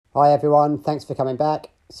Hi everyone, thanks for coming back.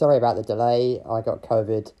 Sorry about the delay, I got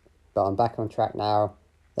COVID, but I'm back on track now.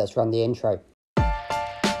 Let's run the intro.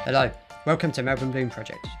 Hello, welcome to Melbourne Balloon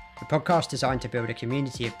Project, a podcast designed to build a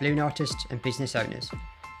community of balloon artists and business owners.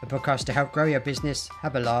 A podcast to help grow your business,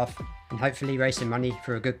 have a laugh, and hopefully raise some money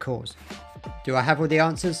for a good cause. Do I have all the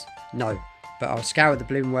answers? No, but I'll scour the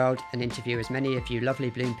balloon world and interview as many of you lovely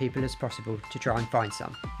balloon people as possible to try and find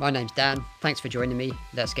some. My name's Dan, thanks for joining me,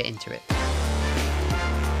 let's get into it.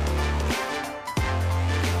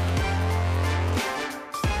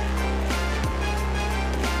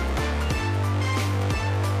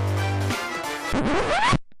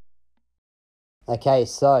 Okay,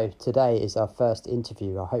 so today is our first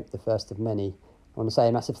interview. I hope the first of many. I want to say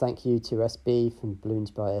a massive thank you to SB from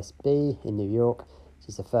BalloonsbySB in New York.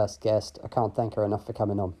 She's the first guest. I can't thank her enough for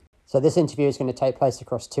coming on. So this interview is going to take place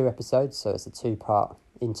across 2 episodes, so it's a 2-part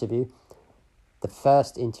interview. The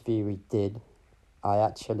first interview we did, I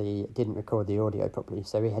actually didn't record the audio properly,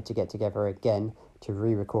 so we had to get together again to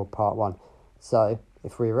re-record part 1. So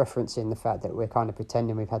if we're referencing the fact that we're kind of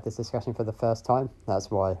pretending we've had this discussion for the first time, that's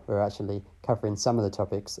why we're actually covering some of the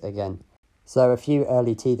topics again. So a few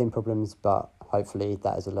early teething problems, but hopefully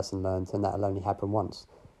that is a lesson learned and that'll only happen once.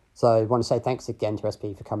 So I want to say thanks again to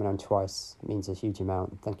SP for coming on twice. It means a huge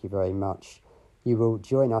amount. Thank you very much. You will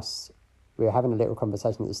join us. We were having a little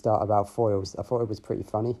conversation at the start about foils. I thought it was pretty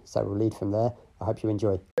funny, so we'll lead from there. I hope you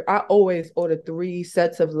enjoy. I always order 3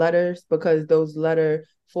 sets of letters because those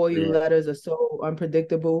foil Yeah. letters are so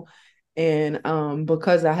unpredictable. And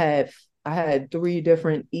because I had 3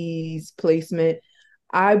 different E's placement,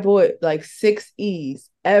 I bought like 6 E's.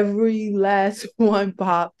 Every last one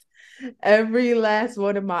popped. Every last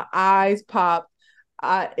one of my eyes popped.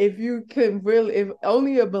 If you can really, if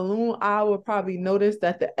only a balloon eye would probably notice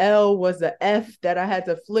that the L was the F that I had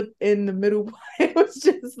to flip in the middle. It was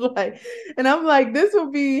just like, and I'm like, this will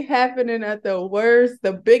be happening at the worst,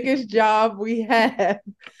 the biggest job we have.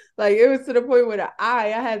 Like it was to the point where I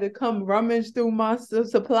had to come rummage through my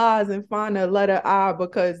supplies and find a letter I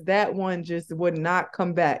because that one just would not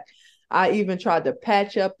come back. I even tried to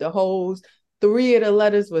patch up the holes. 3 of the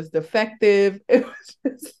letters was defective. It was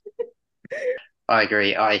just I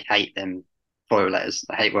agree. I hate them foil letters.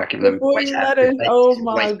 I hate working the them. Always 40 have. letters. They Oh always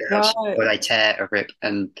my burst God. or they tear or rip,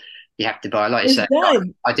 and you have to buy. Like you It's said,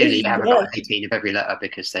 done. ideally It's you have about done. 18 of every letter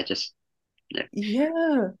because they're just yeah.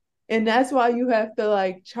 Yeah. And that's why you have to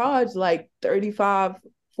like charge like 35,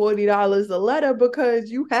 $40 a letter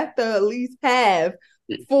because you have to at least have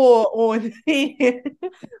Yeah. 4 on hand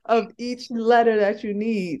of each letter that you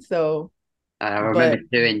need. So, I remember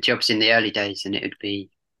but doing jobs in the early days, and it would be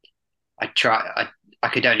I try I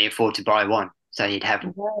could only afford to buy one, so you'd have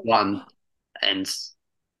one, and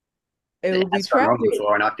it it will be has gone wrong tragic.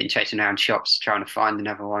 before, and I've been chasing around shops trying to find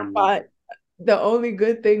another one. But the only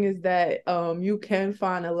good thing is that you can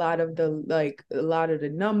find a lot of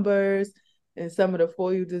the numbers and some of the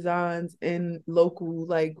foil designs in local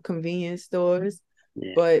like convenience stores,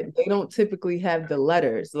 Yeah. but they don't typically have the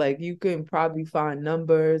letters. Like you can probably find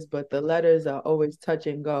numbers, but the letters are always touch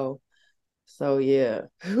and go. So yeah.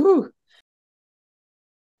 Whew.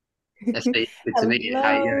 That's good to meet you.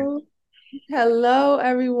 How you doing? Hello. Hello,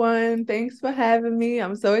 everyone. Thanks for having me.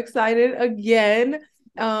 I'm so excited again.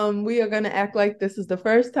 We are going to act like this is the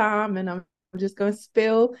first time, and I'm just going to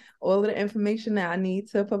spill all of the information that I need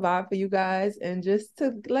to provide for you guys and just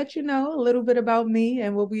to let you know a little bit about me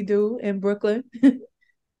and what we do in Brooklyn.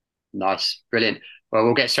 Nice, brilliant. Well,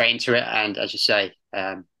 we'll get straight into it, and as you say,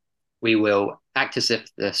 we will act as if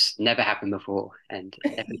this never happened before, and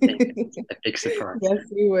everything is a big surprise. Yes,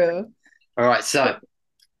 we will. All right, so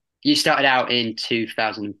you started out in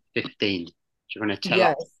 2015. Do you want to tell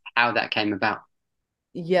us Yes. how that came about?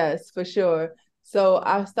 Yes, for sure. So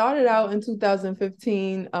I started out in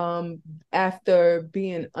 2015 after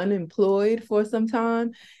being unemployed for some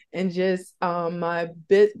time and just my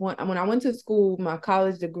bit when I went to school, my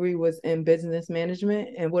college degree was in business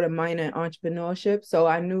management and with a minor in entrepreneurship. So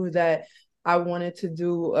I knew that I wanted to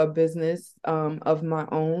do a business of my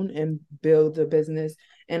own and build a business.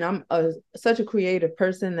 And such a creative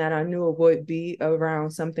person that I knew it would be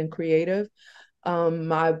around something creative.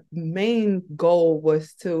 My main goal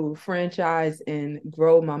was to franchise and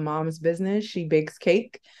grow my mom's business. She bakes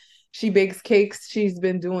cake. She bakes cakes. She's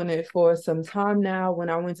been doing it for some time now. When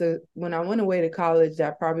I went away to college,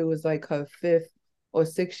 that probably was like her 5th or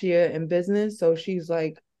 6th year in business. So she's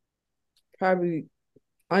like probably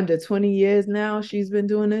under 20 years now she's been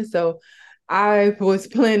doing this. So I was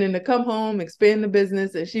planning to come home, expand the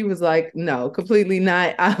business, and she was like, no, completely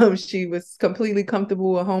not. She was completely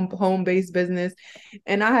comfortable with home based business,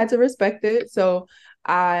 and I had to respect it. So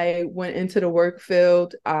I went into the work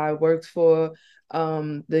field. I worked for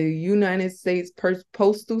the United States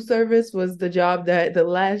Postal Service was the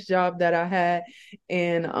last job that I had.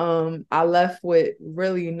 And I left with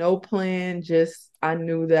really no plan. Just I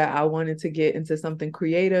knew that I wanted to get into something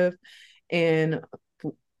creative. And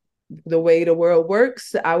the way the world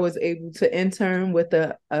works, I was able to intern with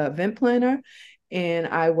a event planner. And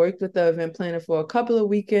I worked with the event planner for a couple of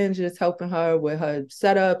weekends, just helping her with her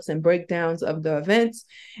setups and breakdowns of the events.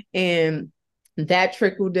 And that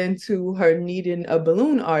trickled into her needing a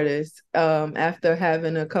balloon artist after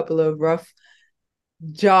having a couple of rough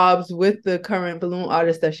jobs with the current balloon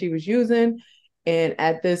artist that she was using. And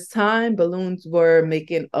at this time, balloons were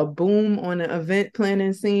making a boom on the event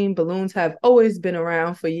planning scene. Balloons have always been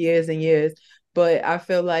around for years and years, but I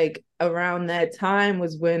feel like around that time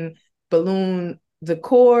was when balloon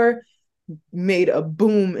decor made a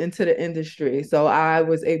boom into the industry. So I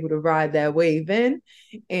was able to ride that wave in,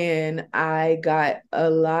 and I got a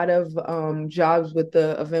lot of jobs with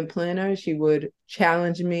the event planner. She would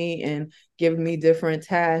challenge me and give me different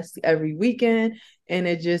tasks every weekend, and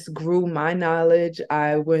it just grew my knowledge.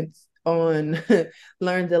 I went on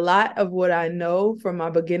learned a lot of what I know from my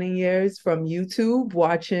beginning years from YouTube,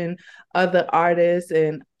 watching other artists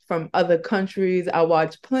and from other countries. I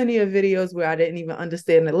watched plenty of videos where I didn't even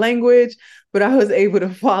understand the language, but I was able to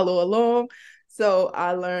follow along. So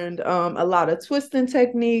I learned a lot of twisting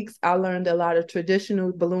techniques. I learned a lot of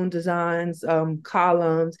traditional balloon designs,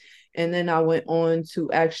 columns, and then I went on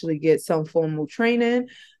to actually get some formal training.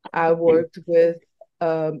 I worked with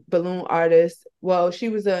a balloon artist. Well, she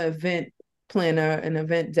was an event planner, an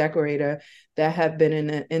event decorator that had been in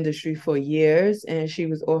the industry for years, and she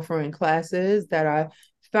was offering classes that I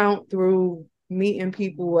found through meeting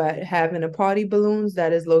people at Having a Party Balloons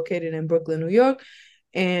that is located in Brooklyn, New York.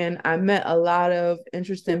 And I met a lot of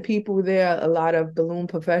interesting people there, a lot of balloon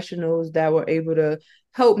professionals that were able to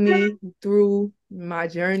help me through my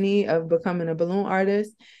journey of becoming a balloon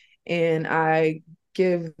artist. And I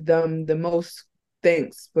give them the most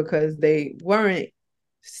thanks because they weren't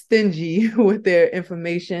stingy with their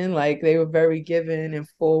information. Like they were very giving and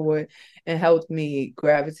forward and helped me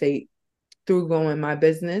gravitate through growing my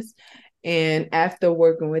business. And after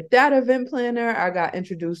working with that event planner, I got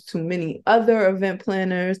introduced to many other event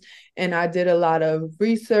planners, and I did a lot of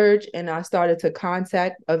research, and I started to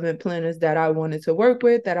contact event planners that I wanted to work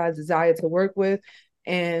with, that I desired to work with.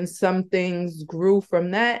 And some things grew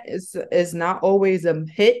from that. It's not always a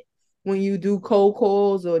hit when you do cold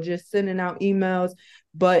calls or just sending out emails,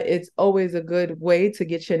 but it's always a good way to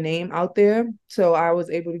get your name out there. So I was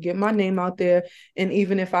able to get my name out there. And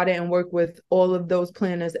even if I didn't work with all of those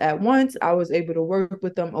planners at once, I was able to work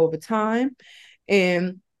with them over time.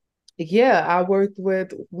 And yeah, I worked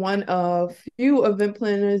with one of few event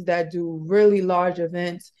planners that do really large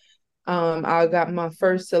events. I got my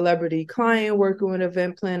first celebrity client working with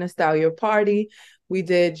event planner, Style Your Party. We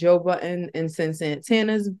did Joe Button and Sin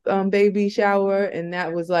Santana's baby shower, and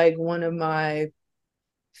that was like one of my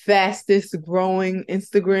fastest growing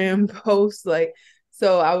Instagram posts. Like,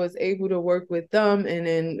 so I was able to work with them, and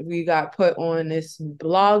then we got put on this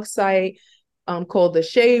blog site called the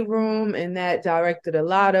Shade Room, and that directed a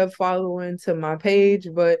lot of following to my page.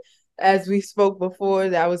 But as we spoke before,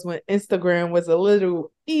 that was when Instagram was a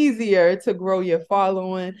little easier to grow your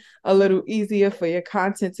following, a little easier for your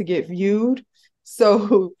content to get viewed.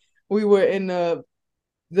 So we were in the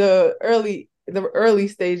early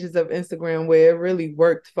stages of Instagram where it really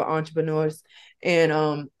worked for entrepreneurs.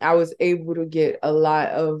 And I was able to get a lot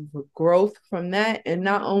of growth from that. And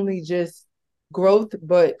not only just growth,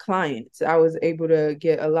 but clients. I was able to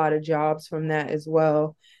get a lot of jobs from that as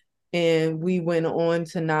well. And we went on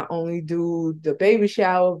to not only do the baby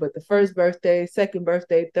shower, but the first birthday, second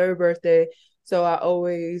birthday, third birthday. So I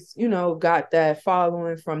always, got that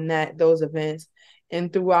following from those events.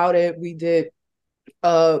 And throughout it, we did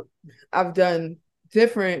uh I've done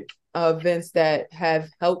different events that have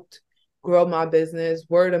helped grow my business.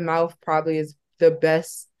 Word of mouth probably is the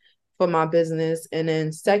best for my business. And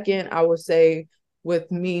then second, I would say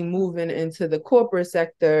with me moving into the corporate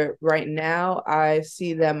sector right now, I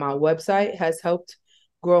see that my website has helped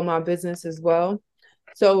grow my business as well.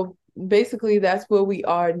 So basically that's where we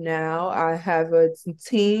are now. I have a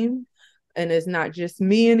team, and it's not just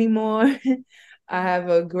me anymore. I have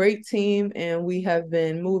a great team, and we have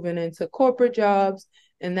been moving into corporate jobs,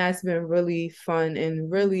 and that's been really fun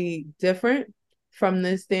and really different from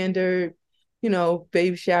the standard,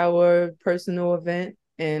 baby shower, personal event.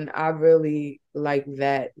 And I really like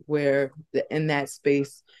that, where in that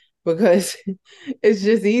space because it's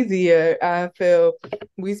just easier. I feel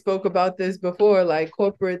we spoke about this before, like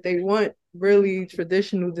corporate, they want really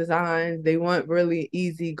traditional designs, they want really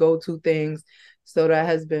easy go-to things. So that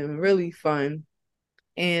has been really fun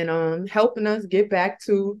and helping us get back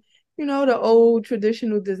to, the old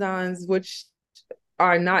traditional designs, which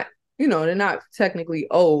are not, they're not technically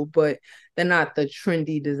old, but they're not the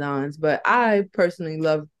trendy designs. But I personally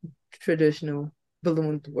love traditional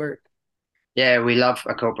balloon work. Yeah, we love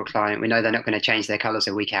a corporate client. We know they're not going to change their colors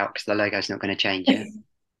a week out because the logo's not going to change yet.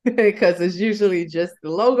 Because it's usually just the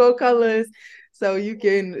logo colors. So you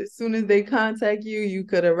can, as soon as they contact you, you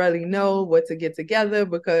could already know what to get together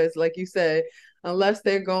because, like you said, unless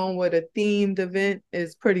they're going with a themed event,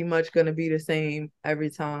 it's pretty much going to be the same every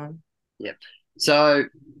time. Yep. So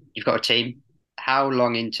you've got a team. How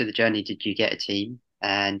long into the journey did you get a team?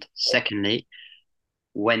 And secondly,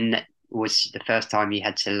 when was the first time you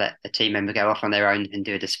had to let a team member go off on their own and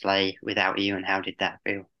do a display without you, and how did that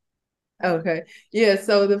feel? Okay. Yeah.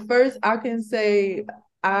 So the first I can say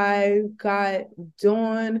I got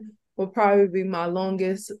Dawn will probably be my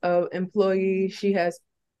longest employee. She has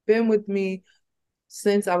been with me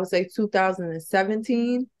since I would say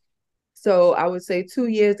 2017. So I would say 2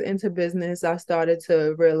 years into business, I started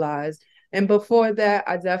to realize. And before that,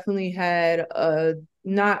 I definitely had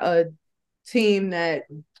not a team that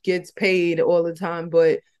gets paid all the time,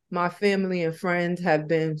 but my family and friends have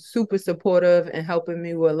been super supportive and helping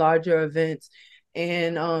me with larger events.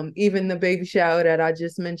 And even the baby shower that I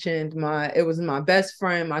just mentioned, it was my best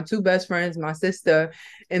friend, my two best friends, my sister,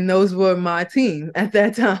 and those were my team at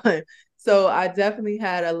that time. So I definitely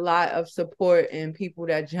had a lot of support and people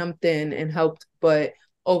that jumped in and helped. But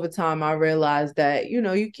over time, I realized that,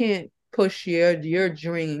 you can't push your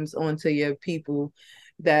dreams onto your people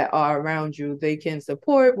that are around you. They can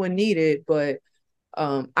support when needed, but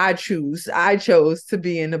I chose to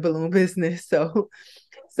be in the balloon business. So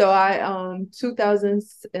I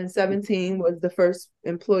 2017 was the first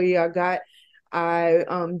employee I got. I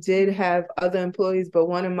did have other employees, but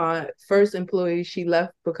one of my first employees, she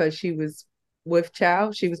left because she was with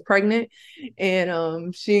child. She was pregnant.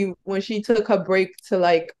 And she when she took her break to,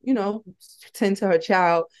 like, tend to her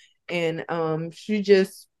child, and she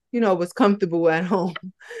just, was comfortable at home.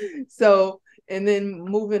 So, and then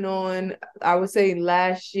moving on, I would say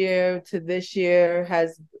last year to this year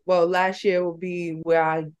last year will be where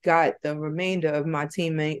I got the remainder of my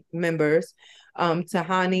teammate members.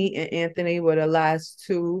 Tahani and Anthony were the last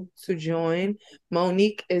two to join.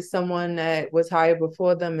 Monique is someone that was hired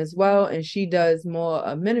before them as well, and she does more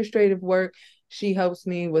administrative work. She helps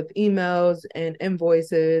me with emails and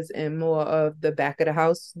invoices and more of the back of the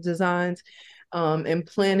house designs and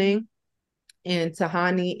planning. And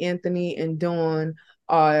Tahani, Anthony, and Dawn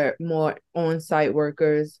are more on-site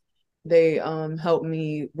workers. They help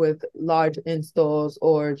me with large installs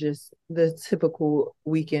or just the typical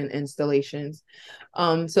weekend installations.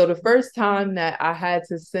 So the first time that I had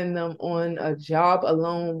to send them on a job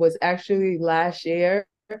alone was actually last year,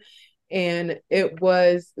 and it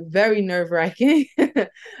was very nerve-wracking.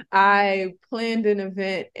 I planned an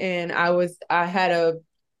event and I had a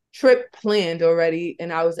trip planned already,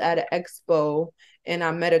 and I was at an expo, and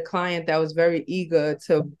I met a client that was very eager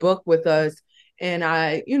to book with us. And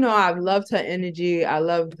I loved her energy. I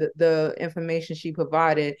loved the information she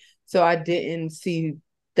provided. So I didn't see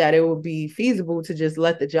that it would be feasible to just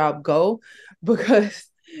let the job go because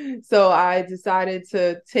so I decided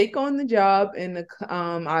to take on the job, and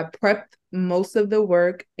I prepped most of the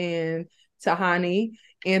work, and Tahani,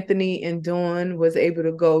 Anthony, and Dawn was able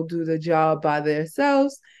to go do the job by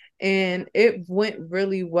themselves, and it went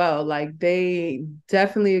really well. Like, they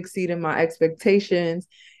definitely exceeded my expectations.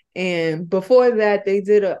 And before that, they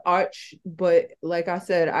did an arch, but like I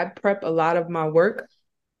said, I prep a lot of my work.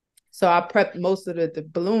 So I prepped most of the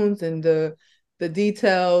balloons and the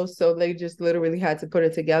details. So they just literally had to put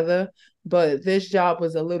it together. But this job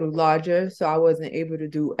was a little larger, so I wasn't able to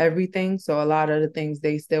do everything. So a lot of the things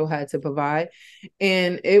they still had to provide.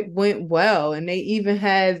 And it went well. And they even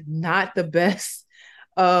had not the best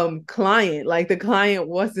client. Like, the client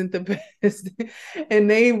wasn't the best. And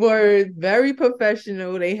they were very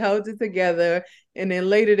professional. They held it together. And then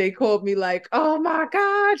later they called me like, oh my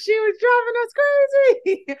God, she was driving us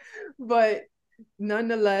crazy. But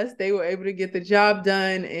nonetheless, they were able to get the job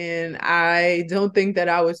done. And I don't think that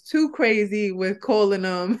I was too crazy with calling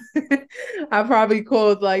them. I probably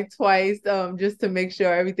called like twice just to make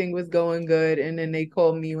sure everything was going good. And then they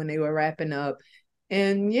called me when they were wrapping up.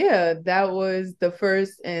 And yeah, that was the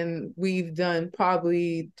first. And we've done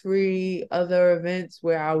probably 3 other events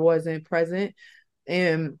where I wasn't present.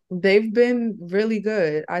 and they've been really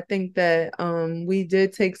good. I think that we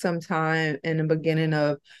did take some time in the beginning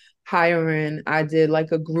of hiring. I did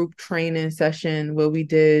like a group training session where we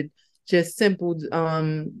did just simple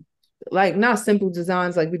like not simple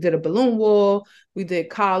designs, like we did a balloon wall, we did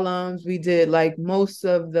columns, we did like most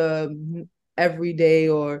of the everyday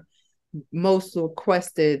or most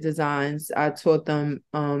requested designs. I taught them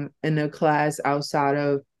in a class outside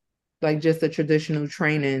of like just a traditional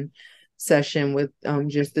training session with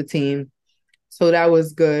just the team. So that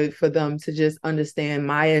was good for them to just understand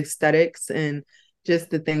my aesthetics and just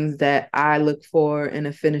the things that I look for in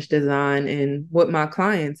a finished design and what my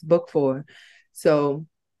clients book for. So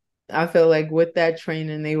I feel like with that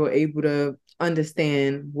training, they were able to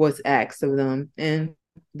understand what's asked of them, and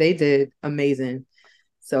they did amazing.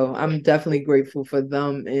 So I'm definitely grateful for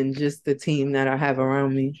them and just the team that I have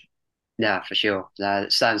around me. Yeah, for sure.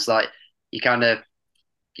 It sounds like you kind of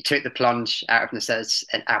you took the plunge out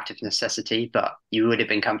of necessity, but you would have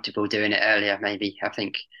been comfortable doing it earlier, maybe. I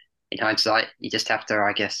think in hindsight, you just have to,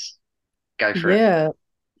 I guess, go for it. Yeah.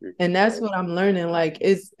 And that's what I'm learning. Like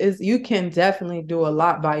is you can definitely do a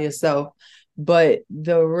lot by yourself, but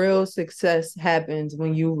the real success happens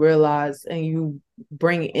when you realize and you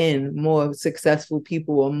bring in more successful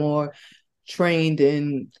people or more trained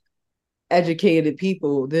and educated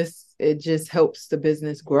people. This it just helps the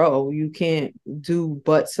business grow. You can't do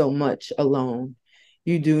but so much alone.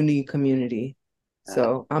 You do need community. Uh,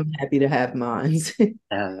 So I'm happy to have mine.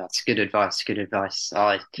 that's good advice. Good advice.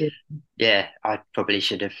 Yeah. Yeah, I probably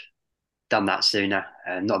should have done that sooner.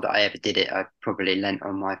 Not that I ever did it. I probably lent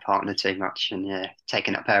on my partner too much and yeah,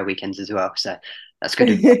 taken up her weekends as well. So that's good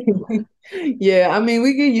advice. Yeah, I mean,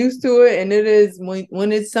 we get used to it, and it is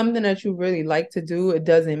when it's something that you really like to do, it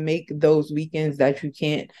doesn't make those weekends that you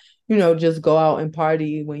can't, just go out and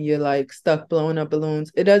party when you're like stuck blowing up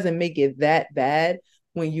balloons. It doesn't make it that bad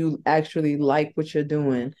when you actually like what you're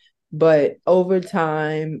doing. But over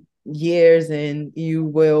time, years, and you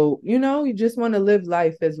will, you just want to live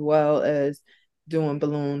life as well as doing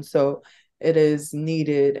balloons. So it is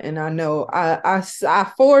needed. And I know I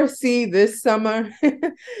foresee this summer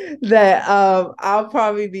that I'll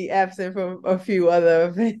probably be absent from a few other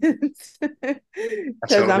events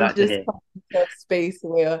That's because what we I'm like to just hear. in a space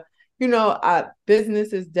where,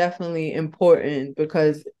 business is definitely important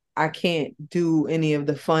because I can't do any of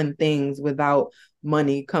the fun things without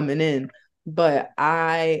money coming in. But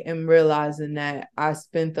I am realizing that I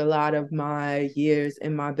spent a lot of my years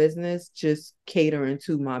in my business just catering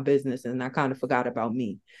to my business, and I kind of forgot about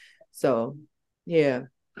me. So, yeah,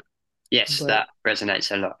 Yes, but that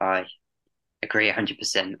resonates a lot. I agree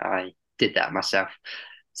 100%. I did that myself.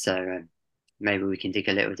 So maybe we can dig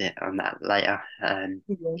a little bit on that later.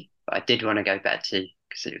 yeah, But I did want to go back to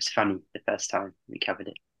because it was funny the first time we covered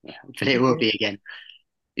it. Yeah, but it will yeah, be again.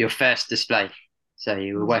 Your first display. So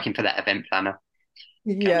you were working for that event planner.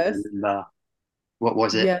 Can you yes, remember what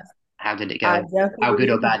was it? yes, How did it I go? How good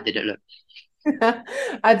or definitely bad did it look?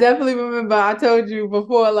 I definitely remember I told you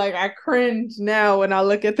before, like I cringe now when I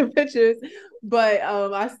look at the pictures, but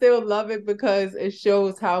I still love it because it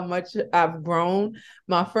shows how much I've grown.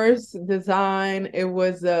 My first design, it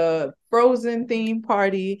was a Frozen theme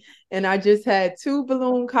party, and I just had two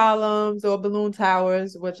balloon columns or balloon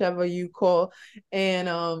towers, whichever you call. And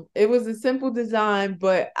it was a simple design,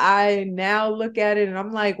 but I now look at it and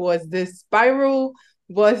I'm like, was this spiral?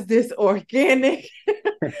 Was this organic?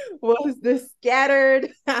 Was this scattered?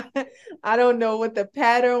 I don't know what the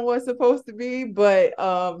pattern was supposed to be, but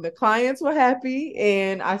the clients were happy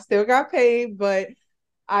and I still got paid, but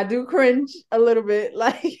I do cringe a little bit.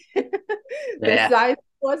 Like the Yeah, size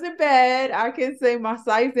wasn't bad. I can say my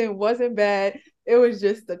sizing wasn't bad. It was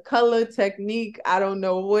just the color technique. I don't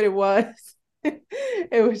know what it was.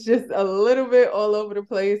 It was just a little bit all over the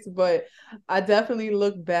place, but I definitely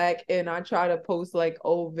look back and I try to post like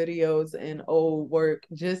old videos and old work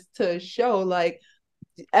just to show like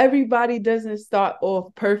everybody doesn't start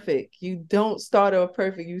off perfect. You don't start off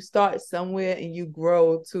perfect. You start somewhere and you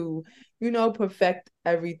grow to, perfect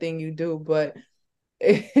everything you do. But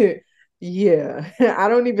yeah, I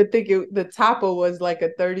don't even think the topper was like a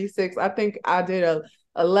 36. I think I did a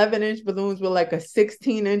 11-inch balloons with like a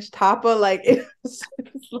 16-inch topper. Like it was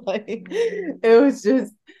just like it was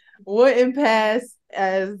just wouldn't pass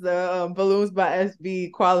as the balloons by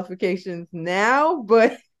SB qualifications now,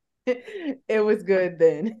 but it was good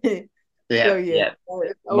then. So yeah, yeah, yeah.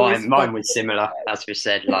 it's always fun. Mine was similar, as we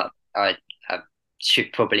said. Like I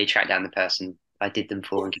should probably track down the person I did them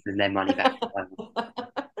for and give them their money back.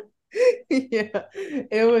 Yeah,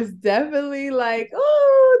 it was definitely like,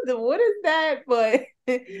 oh, what is that? But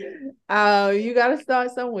you got to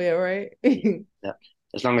start somewhere, right? Yeah.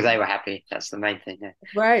 As long as they were happy, that's the main thing. Yeah.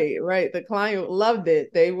 Right, right. The client loved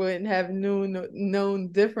it. They wouldn't have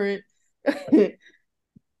known different.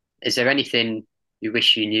 Is there anything you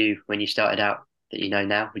wish you knew when you started out that you know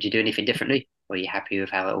now? Would you do anything differently? Or are you happy with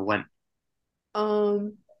how it all went?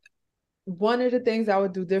 Um, One of the things I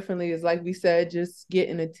would do differently is, like we said, just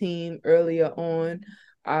getting a team earlier on.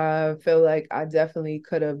 I feel like I definitely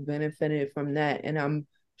could have benefited from that, and I'm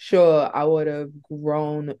sure I would have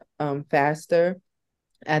grown faster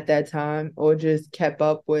at that time, or just kept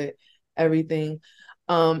up with everything.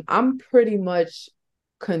 I'm pretty much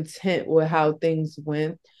content with how things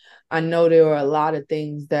went. I know there were a lot of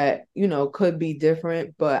things that, could be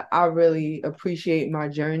different, but I really appreciate my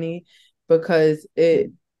journey because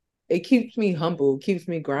it keeps me humble, keeps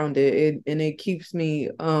me grounded, and it keeps me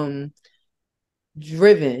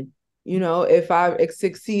driven. If I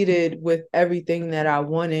succeeded with everything that I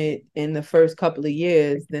wanted in the first couple of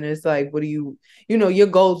years, then it's like, what do your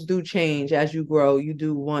goals do change as you grow. You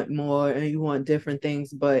do want more and you want different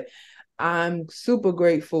things, but I'm super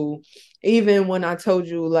grateful. Even when I told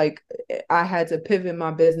you, like, I had to pivot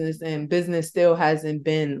my business, and business still hasn't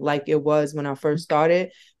been like it was when I first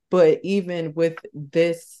started. But even with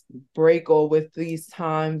this break, or with these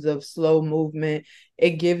times of slow movement,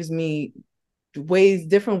 it gives me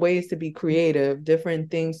different ways to be creative,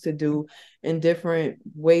 different things to do, and different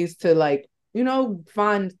ways to, like,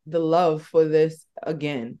 find the love for this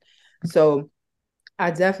again. So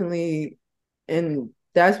I definitely, and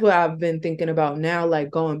that's what I've been thinking about now,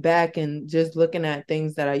 like going back and just looking at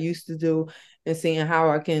things that I used to do and seeing how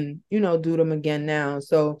I can, do them again now.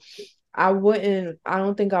 So I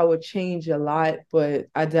don't think I would change a lot, but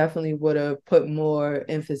I definitely would have put more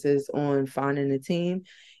emphasis on finding a team,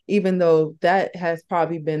 even though that has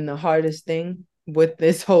probably been the hardest thing with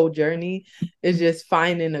this whole journey, is just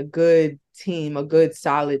finding a good team, a good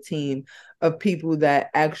solid team of people that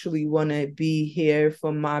actually want to be here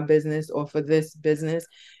for my business or for this business,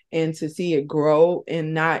 and to see it grow,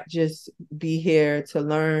 and not just be here to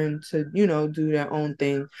learn to, do their own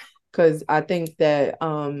thing. Because I think that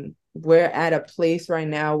we're at a place right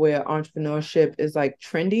now where entrepreneurship is like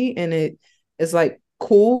trendy, and it is like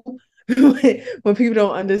cool. When people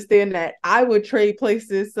don't understand that I would trade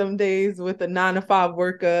places some days with a 9 to 5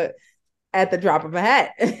 worker at the drop of a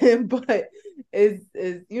hat. But is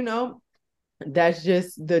that's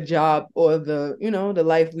just the job, or the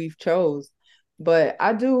life we've chose. But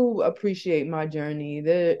I do appreciate my journey.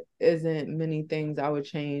 There isn't many things I would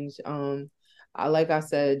change. Like I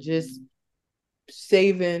said, just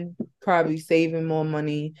probably saving more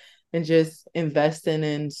money, and just investing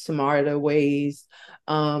in smarter ways.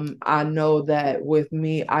 I know that with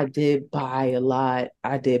me, I did buy a lot.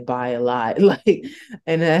 I did buy a lot. Like,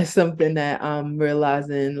 and that's something that I'm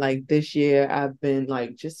realizing, like, this year I've been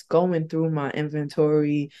like just going through my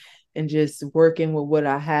inventory and just working with what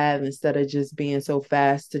I have, instead of just being so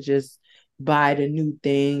fast to just buy the new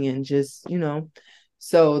thing, and just,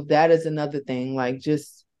 so that is another thing, like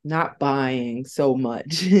just not buying so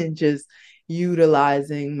much, and just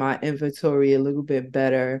utilizing my inventory a little bit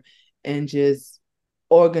better, and just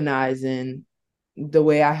organizing. The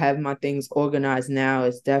way I have my things organized now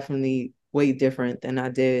is definitely way different than I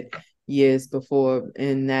did years before.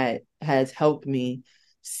 And that has helped me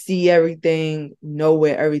see everything, know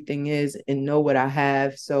where everything is, and know what I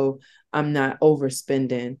have. So I'm not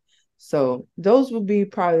overspending. So those would be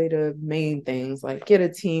probably the main things, like get a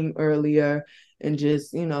team earlier, and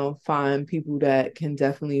just, find people that can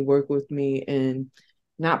definitely work with me, and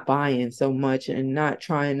not buying so much, and not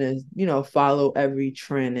trying to, follow every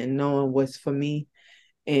trend, and knowing what's for me.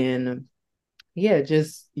 And yeah,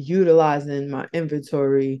 just utilizing my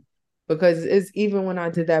inventory, because it's even when I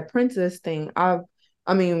did that princess thing,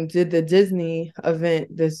 did the Disney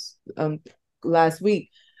event this last week.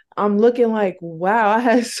 I'm looking like, wow, I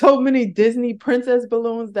had so many Disney princess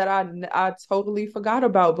balloons that I totally forgot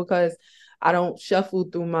about, because I don't shuffle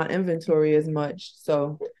through my inventory as much.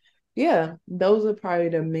 So yeah, those are probably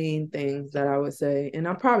the main things that I would say. And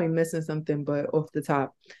I'm probably missing something, but off the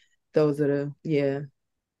top, those are yeah.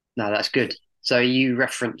 No, that's good. So you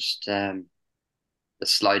referenced the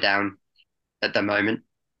slowdown at the moment.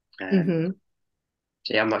 Um, Mm-hmm.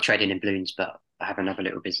 so yeah, I'm not trading in balloons, but I have another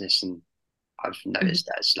little business, and I've noticed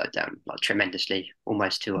that it's slowed down like tremendously,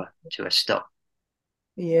 almost to a stop. Um,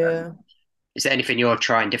 Yeah. is there anything you're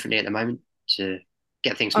trying differently at the moment to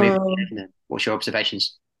get things moving? Um, What's your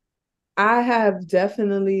observations? I have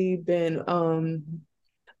definitely been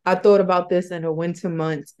I thought about this in the winter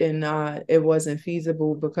months and it wasn't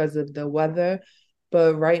feasible because of the weather.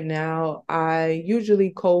 But right now, I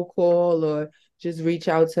usually cold call or just reach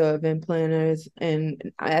out to event planners. And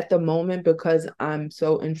at the moment, because I'm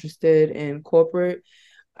so interested in corporate,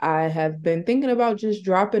 I have been thinking about just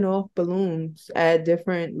dropping off balloons at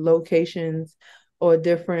different locations or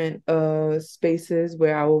different spaces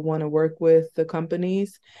where I would want to work with the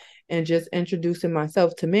companies and just introducing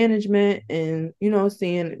myself to management and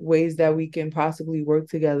seeing ways that we can possibly work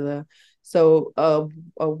together. So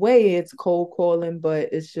a way it's cold calling,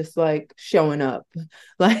 but it's just like showing up.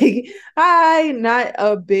 Like, hi, not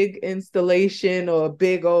a big installation or a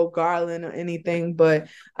big old garland or anything, but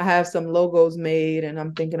I have some logos made and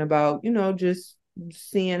I'm thinking about, just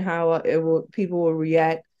seeing how people will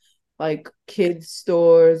react, like kids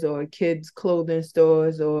stores or kids clothing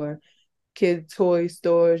stores or kid toy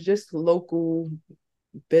stores, just local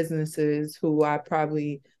businesses who I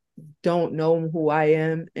probably don't know who I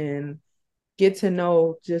am, and get to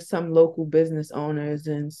know just some local business owners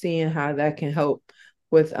and seeing how that can help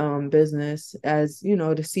with business. As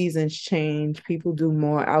the seasons change, people do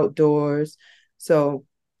more outdoors. So,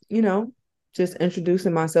 you know, just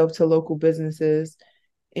introducing myself to local businesses,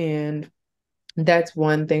 and that's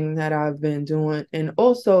one thing that I've been doing. And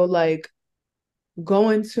also like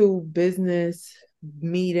going to business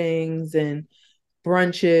meetings and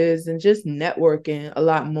brunches and just networking a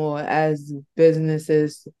lot more as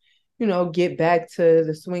businesses, get back to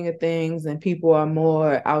the swing of things and people are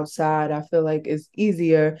more outside. I feel like it's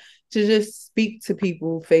easier to just speak to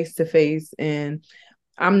people face to face, and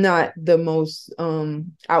I'm not the most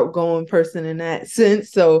outgoing person in that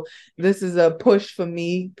sense. So this is a push for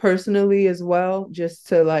me personally as well, just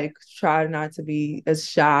to like try not to be as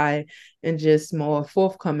shy and just more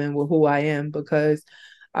forthcoming with who I am, because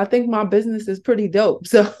I think my business is pretty dope.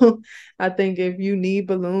 So I think if you need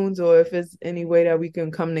balloons or if it's any way that we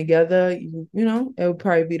can come together, it would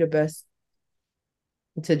probably be the best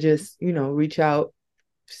to just, reach out,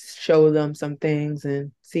 show them some things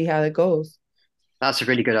and see how it goes. That's a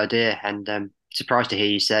really good idea, and surprised to hear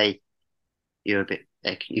you say you're a bit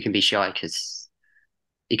like you can be shy because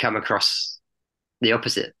you come across the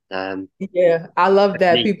opposite. Yeah, I love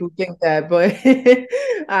that Me, people think that, but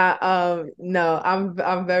no,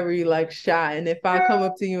 I'm very like shy. And if I come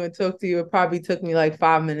up to you and talk to you, it probably took me like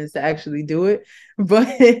 5 minutes to actually do it. But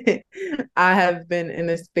I have been in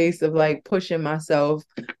a space of like pushing myself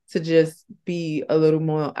to just be a little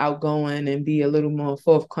more outgoing and be a little more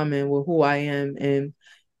forthcoming with who I am, and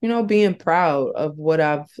being proud of what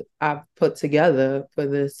I've put together for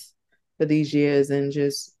these years, and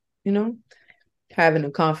just, you know having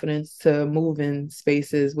the confidence to move in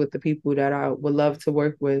spaces with the people that I would love to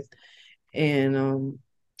work with. And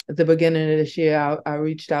at the beginning of this year, I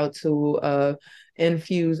reached out to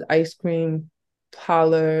infused ice cream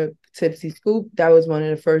parlor, Tipsy Scoop. That was one of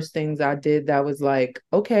the first things I did that was like,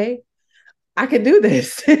 okay, I could do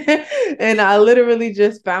this. And I literally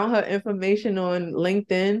just found her information on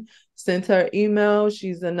LinkedIn, sent her email.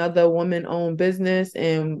 She's another woman-owned business.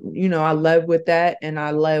 And, I led with that. And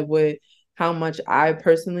I led with how much I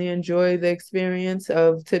personally enjoy the experience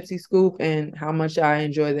of Tipsy Scoop and how much I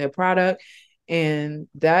enjoy their product. And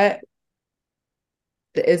that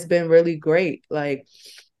it's been really great. Like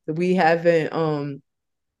we haven't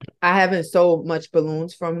I haven't sold much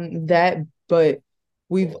balloons from that, but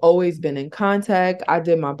we've always been in contact. I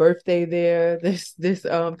did my birthday there this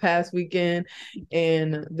past weekend,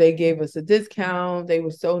 and they gave us a discount. They were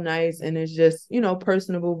so nice, and it's just,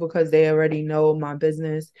 personable because they already know my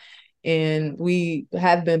business. And we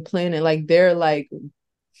have been planning, like they're like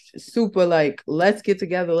super like, let's get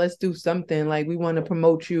together, let's do something. Like we want to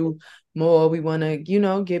promote you more. We want to,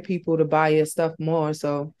 get people to buy your stuff more.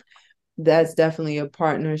 So that's definitely a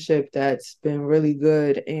partnership that's been really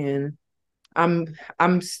good. And I'm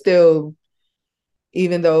I'm still,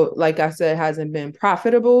 even though like I said, it hasn't been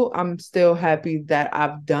profitable, I'm still happy that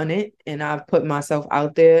I've done it and I've put myself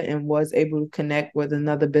out there and was able to connect with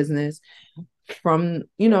another business from,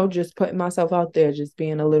 just putting myself out there, just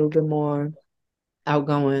being a little bit more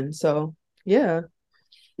outgoing. So yeah.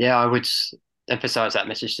 yeah, I would emphasize that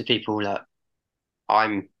message to people that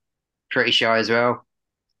I'm pretty shy as well,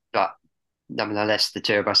 but nonetheless, the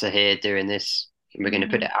two of us are here doing this, and we're going to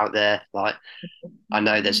put it out there. Like, I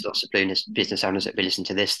know there's lots of business owners that be listening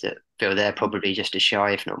to this that feel they're probably just as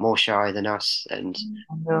shy, if not more shy than us. And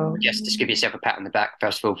No. just give yourself a pat on the back,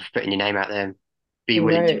 first of all, for putting your name out there and be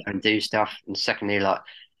willing to Right. go and do stuff. And secondly, like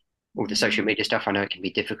all the social media stuff, I know it can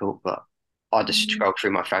be difficult, but I just scrolled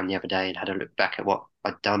through my phone the other day and had a look back at what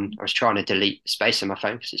I'd done. I was trying to delete space on my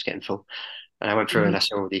phone because it's getting full. And I went through and I Mhm.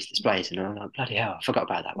 saw all these displays, and I'm like, bloody hell, I forgot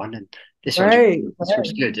about that one. And this one's Right, this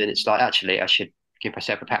one's good. And it's like, actually, I should give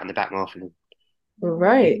myself a pat on the back more often. It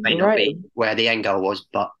right, may not right. be where the end goal was,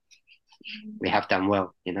 but we have done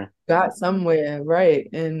well, you know. Got somewhere, right?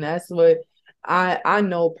 And that's what I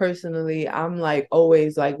know personally. I'm like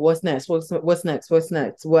always like, what's next? What's next? What's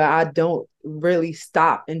next? Where I don't really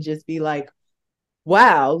stop and just be like,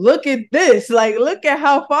 wow, look at this. Like, look at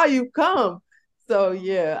how far you've come. So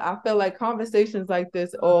yeah, I feel like conversations like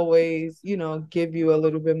this always, give you a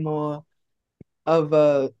little bit more of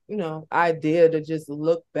a, idea to just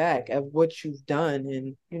look back at what you've done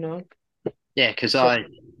and, Yeah, because show.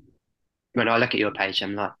 when I look at your page,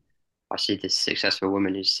 I'm like, I see this successful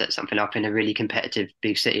woman who's set something up in a really competitive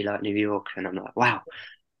big city like New York, and I'm like, wow.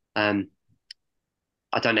 Um,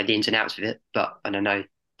 I don't know the ins and outs of it, but and I know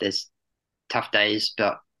there's tough days,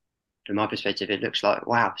 but from my perspective, it looks like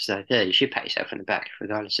wow. So yeah, you should pat yourself on the back,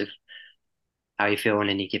 regardless of how you feel on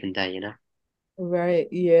any given day, you know? Right,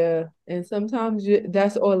 yeah. And sometimes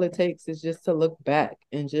that's all it takes is just to look back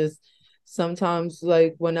and just sometimes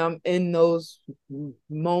like when I'm in those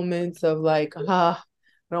moments of like, I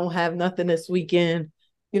don't have nothing this weekend,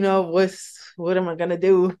 what am I gonna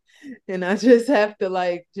do? And I just have to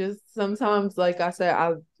like just sometimes, like I said,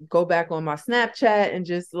 I'll go back on my Snapchat and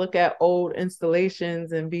just look at old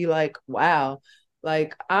installations and be like, wow,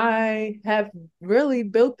 like I have really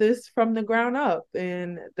built this from the ground up,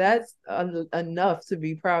 and that's enough to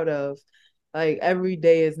be proud of. Like every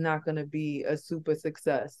day is not going to be a super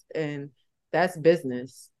success, and that's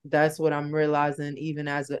business. That's what I'm realizing, even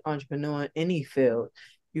as an entrepreneur in any field.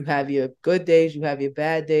 You have your good days, you have your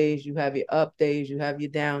bad days, you have your up days, you have your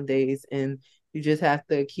down days, and you just have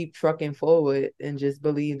to keep trucking forward and just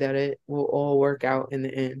believe that it will all work out in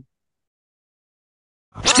the end.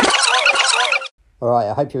 All right,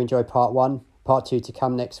 I hope you enjoyed part one. Part two to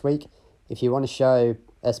come next week. If you want to show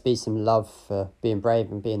SB some love for being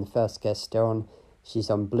brave and being the first guest on, she's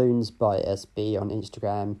on Balloons by SB on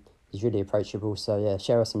Instagram. She's really approachable, so yeah,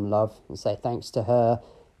 show her some love and say thanks to her.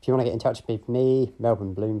 If you want to get in touch with me,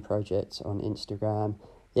 Melbourne Bloom Project on Instagram.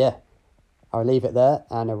 Yeah, I'll leave it there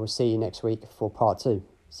and I will see you next week for part two.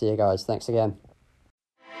 See you guys. Thanks again.